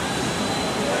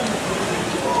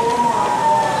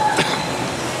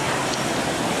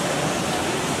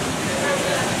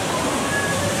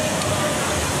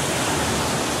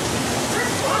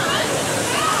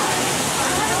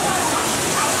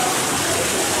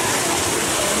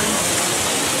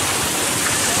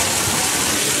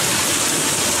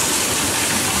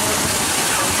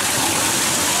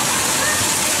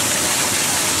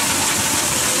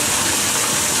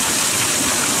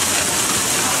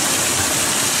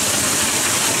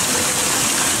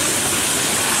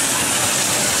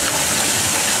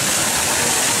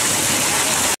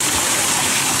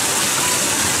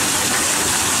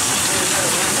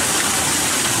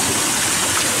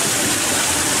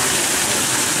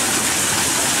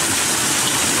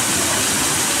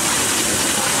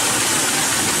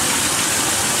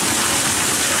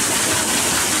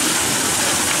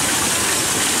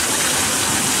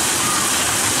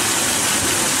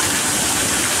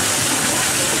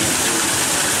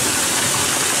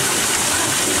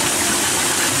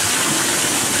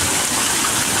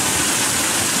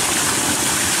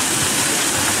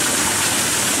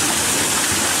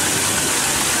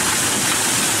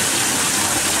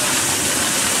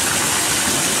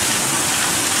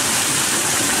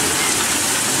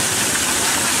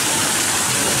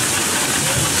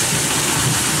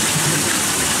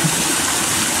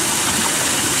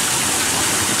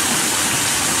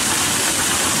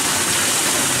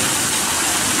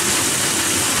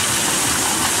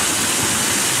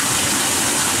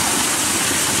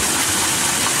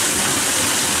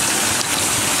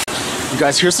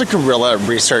 Guys, here's the gorilla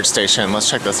research station. Let's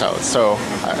check this out. So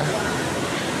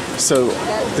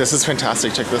this is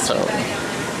fantastic. Check this out. Look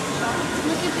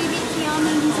at baby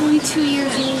Kiana. He's only 2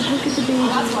 years old. Look at the baby.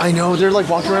 I know, they're like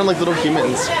walking around like little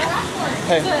humans.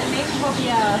 Hey.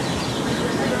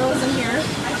 Girls in here.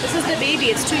 This is the baby.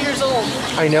 It's 2 years old.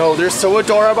 I know, they're so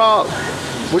adorable.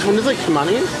 Which one is it,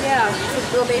 Kimani? Yeah, it's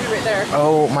a little baby right there.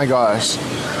 Oh my gosh.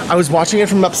 I was watching it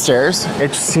from upstairs. It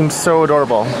just seems so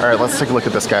adorable. All right, let's take a look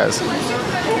at this, guys. You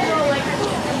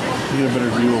get a better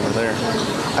view over there.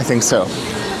 I think so.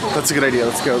 That's a good idea.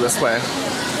 Let's go this way.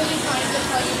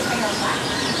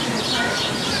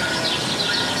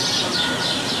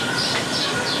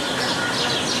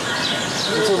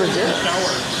 What's over here?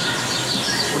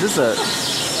 What is it?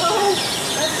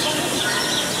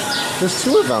 There's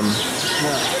two of them.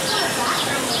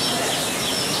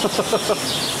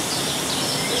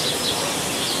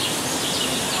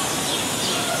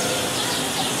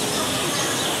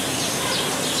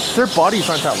 Their bodies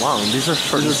aren't that long. These are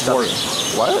short and stubby.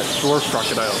 What? Dwarf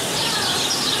crocodiles.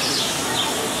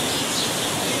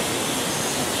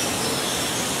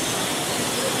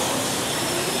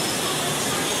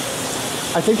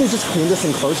 I think they just cleaned this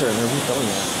enclosure and they're refilling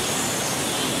it.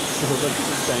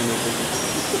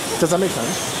 Does that make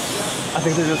sense? I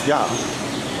think they're just, yeah.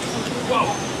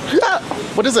 Whoa! Ah,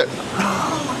 what is it?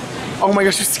 Oh my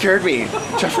gosh, you scared me.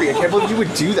 Jeffrey, I can't believe you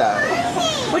would do that.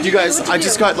 You guys, I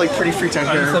just got like pretty freaked out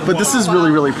here. But this is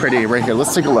really, really pretty right here.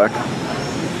 Let's take a look.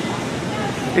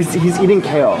 He's eating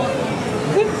kale.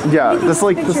 Yeah, this is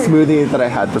like the smoothie that I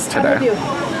had this today.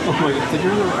 Oh my god,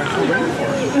 you're the actual ready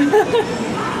for it.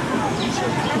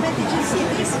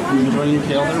 You enjoying your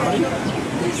kale there, buddy?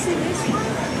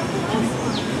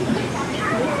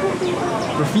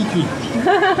 Rafiki.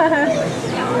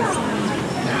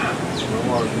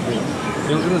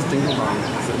 Hey, look at this dingle dong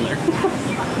sitting there.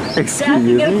 Excuse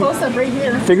me? Get a close up right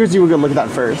here. Figures you were gonna look at that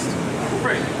first.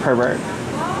 Right. Pervert.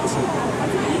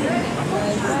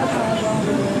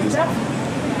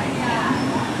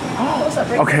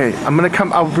 Okay, I'm gonna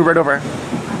come, I'll be right over.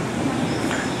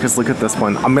 Just look at this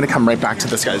one. I'm gonna come right back to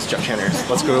this guy's Jeff Channers.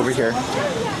 Let's go over here.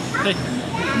 Hey.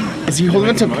 Is he holding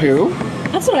it to poo?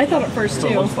 That's what I thought at first, too.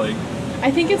 It looks like I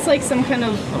think it's like some kind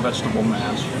of a vegetable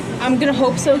mash. I'm gonna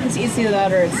hope so, because it's either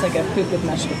that or it's like a poop with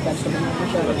mashed vegetable.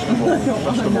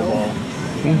 Vegetable ball.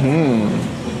 Mm-hmm.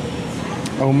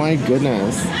 Oh my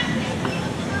goodness.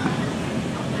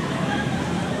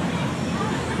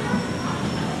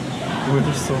 Oh,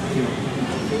 they're so cute.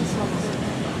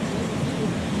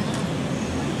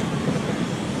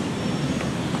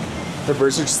 The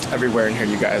birds are just everywhere in here,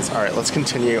 you guys. All right, let's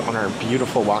continue on our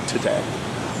beautiful walk today.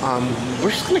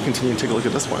 We're just gonna continue to take a look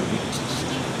at this one.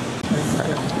 All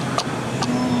right.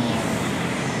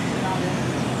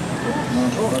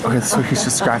 Okay, so he's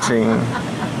just scratching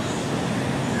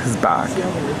his back.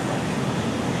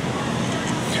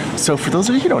 So for those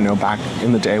of you who don't know, back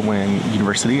in the day when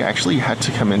university, I actually had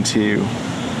to come into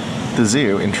the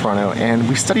zoo in Toronto and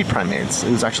we studied primates.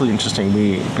 It was actually interesting.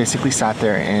 We basically sat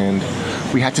there and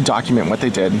we had to document what they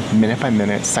did minute by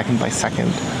minute, second by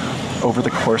second over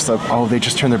the course of, oh, they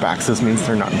just turned their backs. This means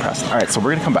they're not impressed. All right, so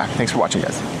we're gonna come back. Thanks for watching,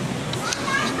 guys.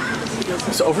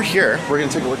 So over here, we're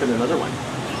gonna take a look at another one.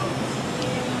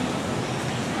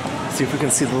 See if we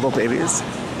can see the little babies.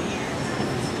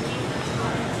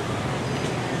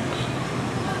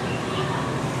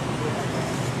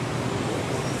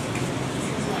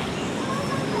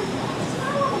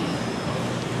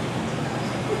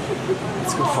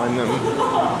 Let's go find them.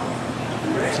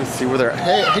 Let's see where they're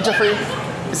at. Hey Jeffrey,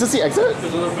 is this the exit?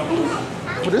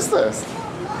 What is this?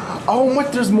 Oh,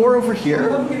 what? There's more over here?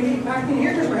 Back in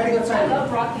here because we're heading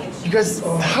outside. You guys,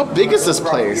 how big is this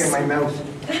place? In my mouth.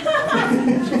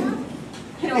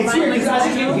 It's weird because I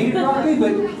hated broccoli,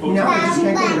 but now I just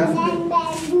can't get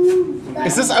enough.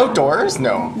 Is this outdoors?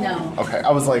 No. No. Okay,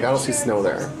 I was like, I don't see snow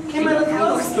there. Can I look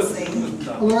close?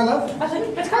 Laura, love?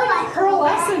 It's got like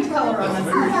pearlescent color on it.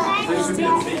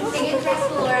 Go get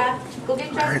dressed, Laura. Go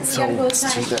get dressed. Alright, so let's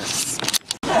do this.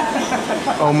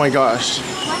 Oh my gosh.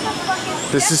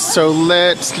 This is so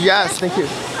lit. Yes, thank you.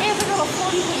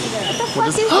 What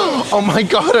is, oh my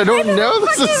god, I don't know.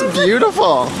 This is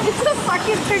beautiful. It's a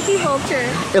fucking turkey vulture.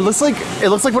 It looks like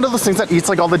one of those things that eats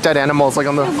like all the dead animals like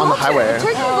on the highway.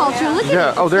 Turkey vulture. Look at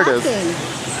Yeah, it. oh there it is.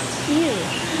 Ew.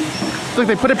 Look,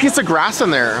 they put a piece of grass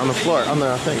in there on the floor, on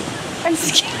the thing. I'm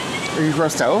scared. Are you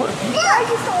grossed out?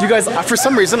 You guys, for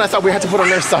some reason I thought we had to put on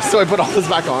their stuff, so I put all this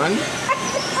back on.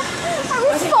 I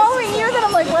was following you, then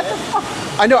I'm like, what the fuck?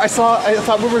 I know, I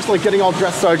thought we were like getting all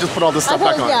dressed, so I just put all this stuff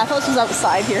back on. Yeah, I thought she was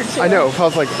outside here too. I know, I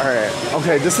was like, alright,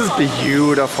 okay, this is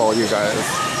beautiful, you guys.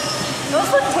 Those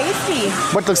look tasty.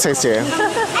 What looks tasty?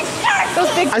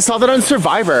 Those big. I saw that on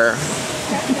Survivor.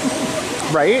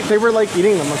 Right? They were like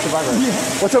eating them on Survivor.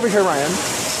 What's over here, Ryan?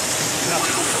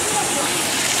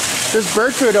 There's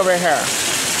bird food over here.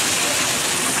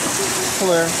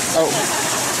 Hello. Oh.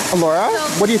 Laura,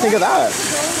 what do you think of that?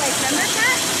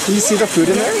 Can you see the food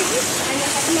in there?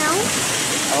 No.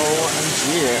 OMG.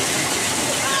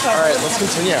 Alright, let's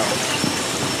continue.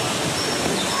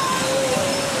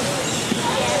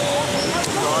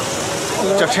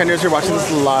 Jeff Chanders, you're watching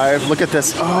this live. Look at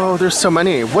this. Oh, there's so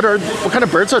many. What kind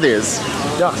of birds are these?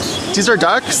 Ducks. These are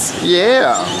ducks?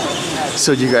 Yeah.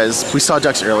 So you guys, we saw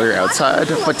ducks earlier outside,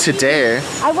 but today...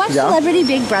 I watched Celebrity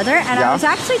Big Brother and I was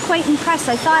actually quite impressed.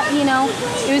 I thought, you know,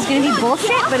 it was going to be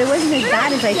bullshit, but it wasn't as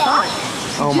bad as I thought.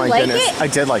 Oh my goodness. I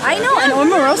did like it. I know, and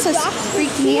Omarosa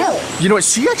freaked me out. You know what?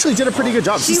 She actually did a pretty good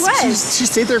job. She was. She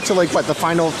stayed there to like, what, the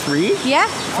final 3? Yeah.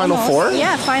 Final 4?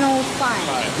 Yeah, final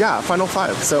 5. Yeah, final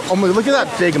 5. So, oh my, look at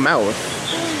that big mouth.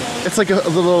 It's like a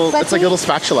little, it's like a little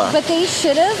spatula. But they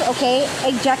should have,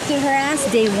 ejected her ass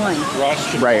day 1.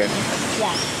 Right.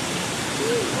 Yeah.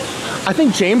 I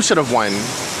think James should have won.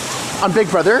 On Big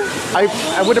Brother, I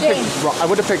would have picked. I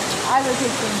would pick James.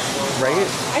 Right?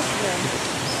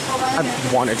 I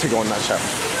wanted to go on that show.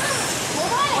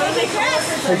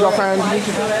 Hey, girlfriend.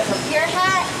 You're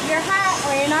hot,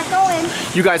 or you're not going.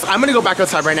 You guys, I'm gonna go back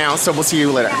outside right now, so we'll see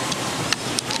you later.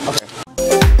 Okay.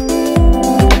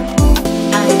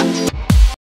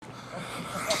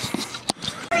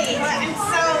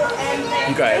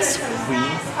 You guys,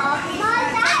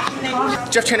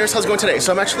 Jeff Chanders, how's it going today?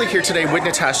 So I'm actually here today with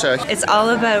Natasha. It's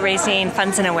all about raising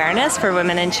funds and awareness for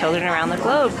women and children around the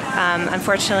globe.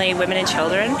 Unfortunately, women and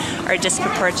children are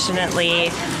disproportionately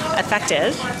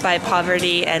affected by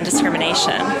poverty and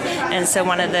discrimination. And so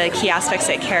one of the key aspects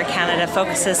that CARE Canada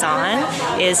focuses on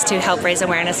is to help raise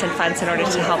awareness and funds in order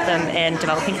to help them in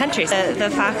developing countries. The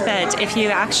fact that if you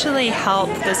actually help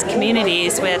those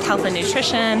communities with health and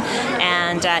nutrition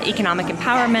and economic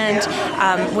empowerment,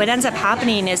 what ends up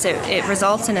happening is it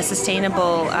results in a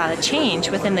sustainable change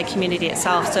within the community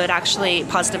itself. So it actually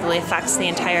positively affects the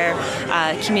entire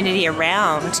community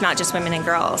around, not just women and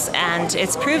girls. And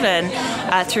it's proven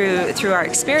through our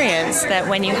experience that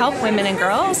when you help women and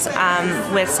girls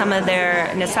with some of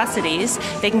their necessities,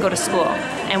 they can go to school.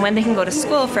 And when they can go to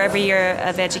school, for every year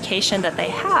of education that they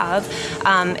have,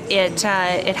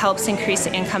 it helps increase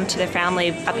the income to their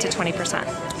family up to 20%.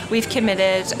 We've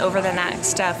committed over the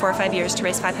next 4 or 5 years to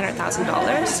raise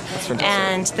 $500,000,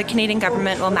 and the Canadian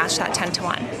government will match that 10 to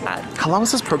 1. How long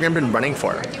has this program been running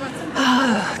for?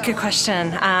 Good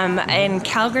question. In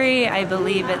Calgary, I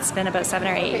believe it's been about 7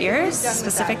 or 8 years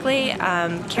specifically.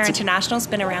 Care International's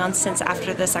been around since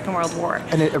after the Second World War.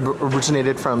 And it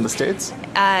originated from the States?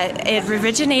 It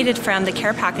originated from the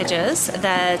care packages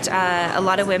that a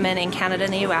lot of women in Canada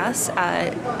and the US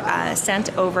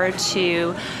sent over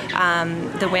to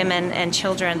the women and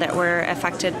children that were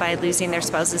affected by losing their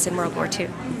spouses in World War II.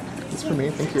 That's for me,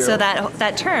 thank you. So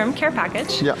that term, care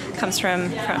package, yeah, comes from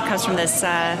this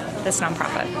this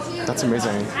nonprofit. That's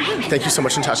amazing. Thank you so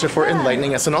much, Natasha, for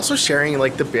enlightening us and also sharing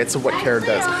like the bits of what CARE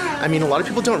does. I mean, a lot of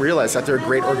people don't realize that there are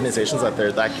great organizations out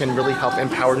there that can really help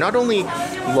empower not only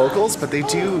locals, but they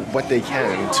do what they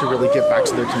can to really give back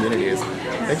to their communities.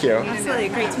 Thank you. Absolutely,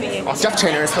 great to meet you. Jeff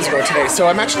Trainers, how's it going today? So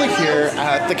I'm actually here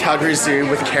at the Calgary Zoo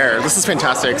with CARE. This is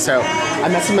fantastic. So I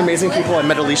met some amazing people. I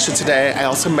met Alicia today. I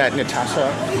also met Natasha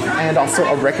and also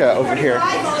Erika over here.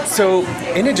 So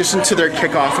in addition to their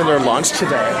kickoff and their launch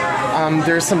today,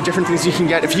 there's some different things you can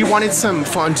get. If you wanted some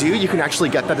fondue, you can actually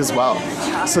get that as well.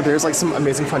 So there's like some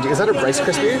amazing fondue. Is that a Rice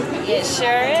Krispie? It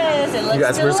sure is. It looks You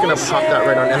guys, we're just gonna pop that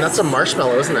right on. And that's a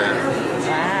marshmallow, isn't it?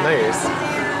 Wow. Nice.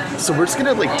 So we're just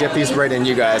gonna like dip these right in,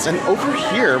 you guys. And over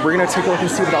here, we're gonna take a look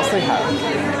and see what else they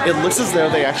have. It looks as though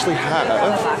they actually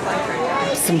have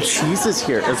some cheeses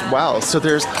here as well. So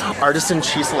there's artisan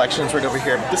cheese selections right over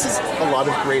here. This is a lot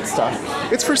of great stuff.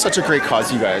 It's for such a great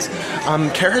cause, you guys.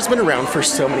 CARE has been around for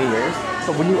so many years,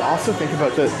 but when you also think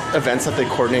about the events that they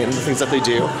coordinate and the things that they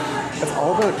do, it's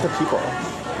all about the people.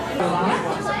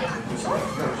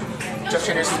 Jeff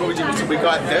Trainers, this is what we do. So we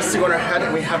got this to go on our head,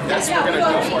 and we have this. We're gonna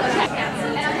go for it.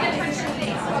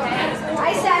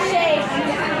 I sashay.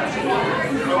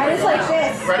 I just like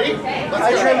this. Ready?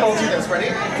 Let's go. We'll do this. Ready?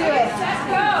 Do it.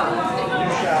 Go!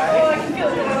 Oh, I can feel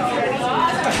it.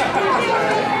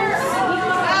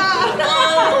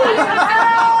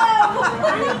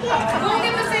 Going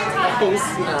at the same time. Oh,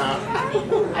 snap.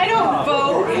 I don't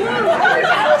vote.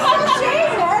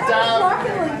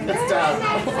 It's dab.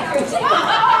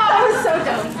 That was so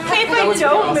dumb. Hey, if I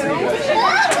don't move.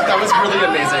 That was really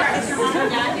amazing.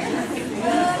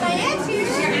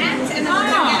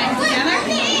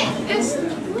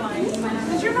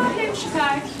 Is your mom named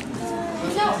Chikai?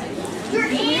 No. Your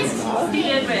aunt? He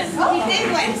did win. Oh, he did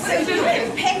win. So you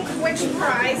can pick which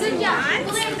prize you want.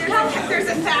 There's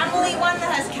a family one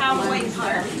that has Cowboy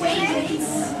Park.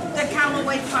 The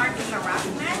Cowboy Park and the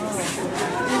Rockmans.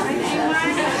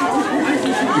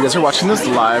 You guys are watching this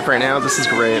live right now. This is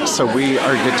great. So we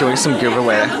are doing some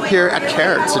giveaway here at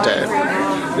CARE today.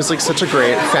 It's like such a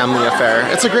great family affair.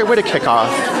 It's a great way to kick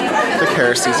off the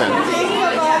CARE season.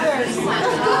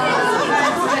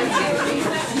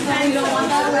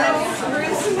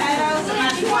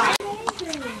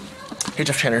 Hey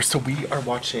Jeff Tanner, so we are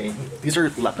watching, these are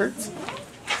leopards?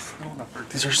 Snow leopards.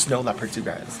 These are snow leopards, you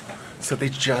guys. So they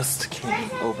just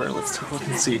came over. Let's take a look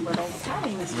and see where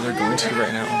they're going to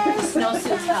right now.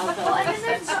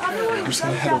 We're just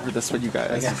gonna head over this way, you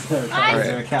guys.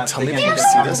 Alright, tell me if you can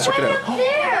see this. Check it out.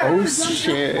 Oh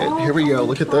shit, here we go,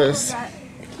 look at this.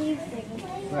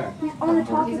 On the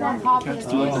top of that Cats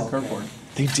do like the cardboard.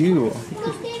 They do.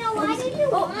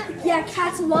 Yeah,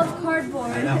 cats love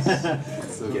cardboard.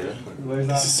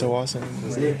 This is so awesome.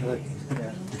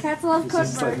 Cats love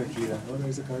cardboard.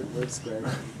 There's a cardboard square.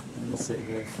 Sit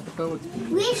here.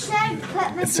 We should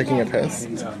put It's taking a piss.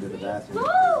 He's going to the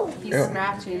bathroom. He's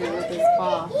scratching it with his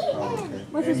paw.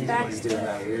 With his back. He's doing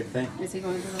that weird thing. Is he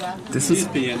going to the bathroom? This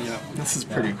is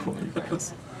pretty cool, you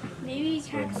guys. Maybe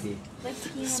cats like This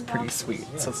is pretty sweet.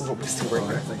 So this is what we see right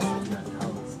here.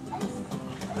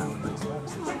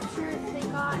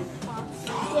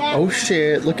 Oh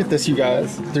shit, look at this, you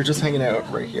guys. They're just hanging out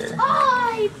right here.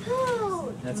 Oh, he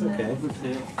pooed. That's okay.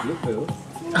 You poo.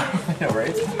 I know,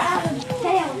 right?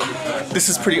 This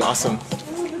is pretty awesome.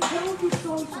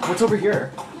 What's over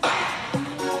here?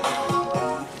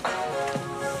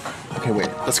 Okay, wait.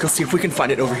 Let's go see if we can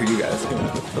find it over here, you guys.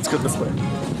 Let's go this way.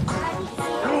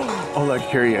 Oh, look,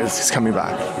 here he is. He's coming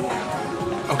back.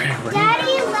 Okay, ready?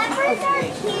 Daddy, leopards are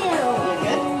cute.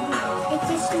 It's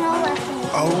a snow leopard.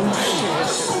 Oh,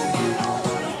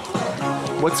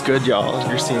 shit. What's good, y'all?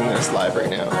 You're seeing this live right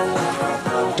now.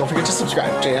 Don't forget to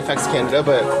subscribe, JFX Canada,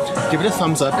 but give it a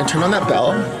thumbs up and turn on that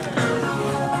bell.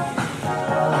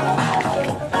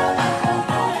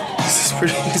 This is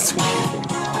pretty sweet.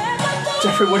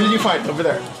 Jeffrey, what did you find over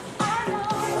there?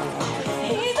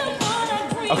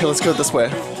 Okay, let's go this way.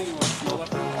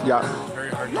 Yeah. Very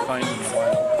hard to find in the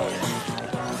wild.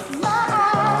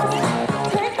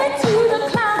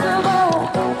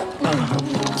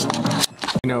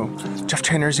 You know, Jeff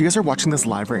Trainers, you guys are watching this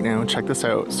live right now. Check this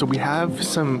out. So we have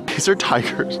some, these are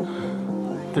tigers.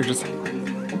 They're just,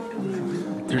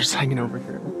 They're just hanging over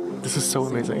here. This is so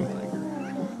amazing.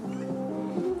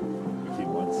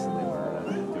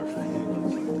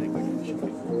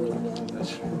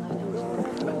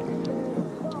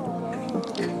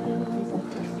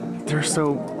 They're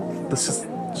so. This is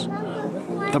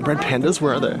the red pandas.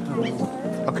 Where are they?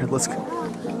 Okay, let's go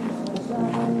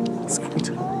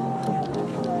into.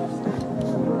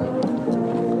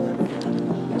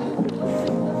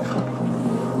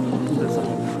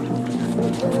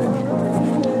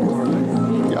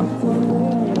 Yeah.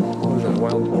 What is that,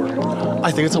 wild boar?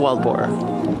 I think it's a wild boar.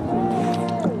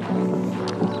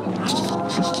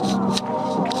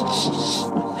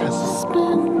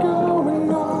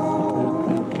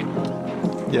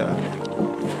 Yeah.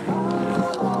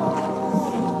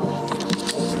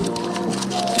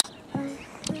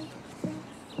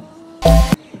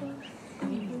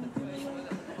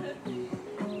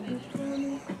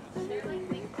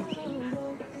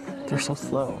 They're so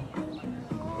slow.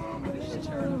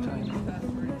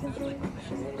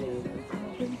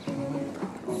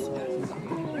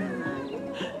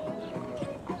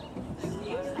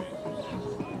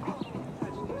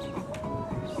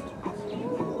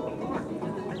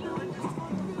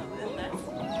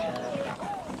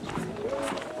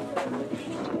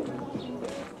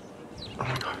 Oh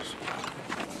my gosh.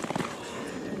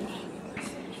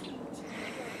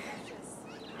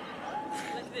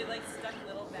 They like stuck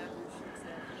little bamboo shoots in.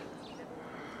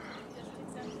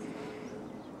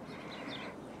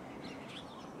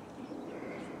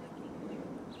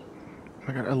 Oh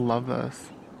my god, I love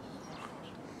this.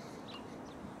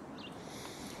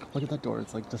 Look at that door,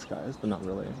 it's like disguised, but not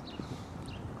really.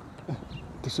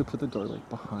 They should put the door like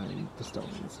behind the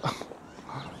stones. But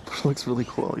it looks really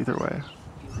cool either way.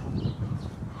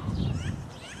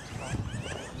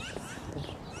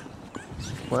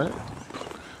 What?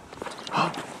 Oh,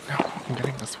 no, I'm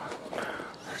getting this one.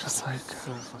 They're just like,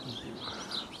 they're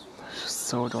just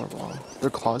so adorable. Their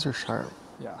claws are sharp.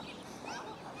 Yeah.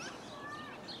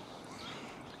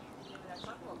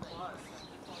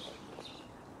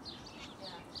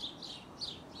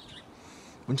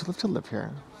 Wouldn't you love to live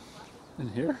here? In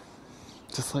here?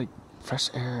 Just like fresh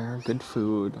air, good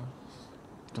food.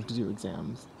 Don't have to do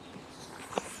exams.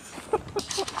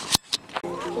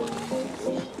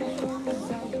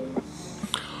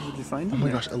 What did you find? Oh my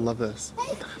gosh, I love this.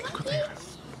 Look what they have.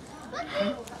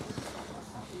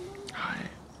 Hi.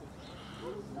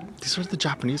 These are the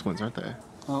Japanese ones, aren't they?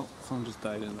 Oh, someone just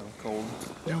died in the cold.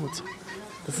 No,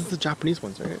 this is the Japanese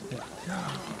ones, right? Yeah.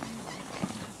 Yeah.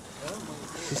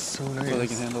 This is so nice. So they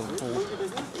can handle the cold.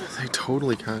 They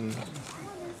totally can.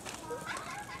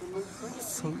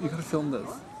 So you gotta film this.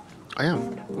 I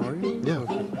am. Are you? Yeah.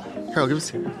 Here, I'll give this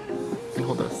to you. You can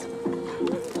hold this.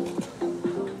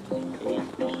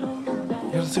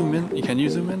 You have to zoom in. Can you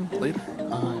zoom in later?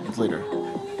 Later.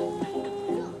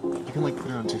 You can like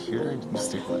put it onto here and just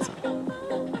stabilize it.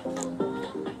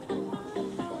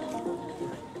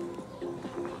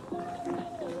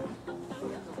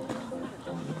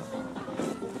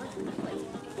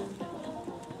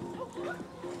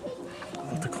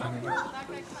 The climbing.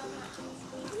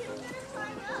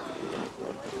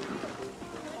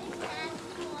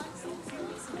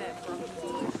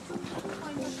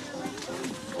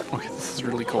 Okay, this is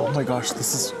really cold. Oh my gosh,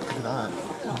 this is, look at that.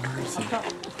 Where is he?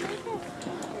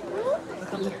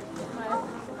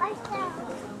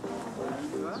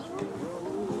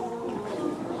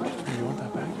 You want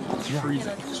that bag? It's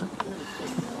freezing. Sure.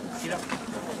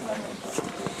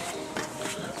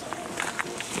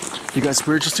 You guys,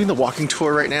 we're just doing the walking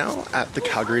tour right now at the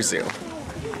Calgary Zoo.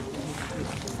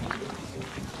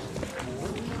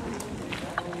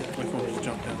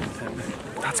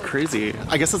 That's crazy.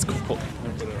 I guess it's cool.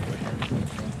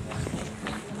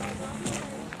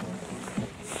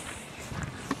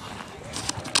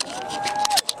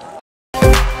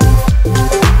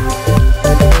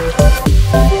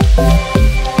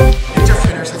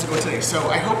 So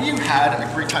I hope you had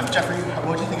a great time. Jeffrey,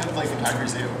 what do you think of like the Calgary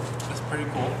Zoo? That's pretty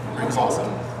cool. It was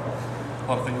awesome. A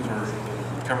lot of things were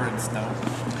covered in snow.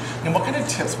 And what kind of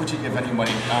tips would you give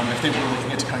anybody if they were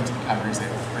looking into coming to the Calgary Zoo?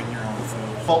 Bring your own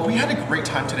food. Well, we had a great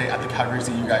time today at the Calgary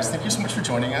Zoo, you guys. Thank you so much for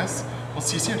joining us. We'll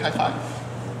see you soon. High five.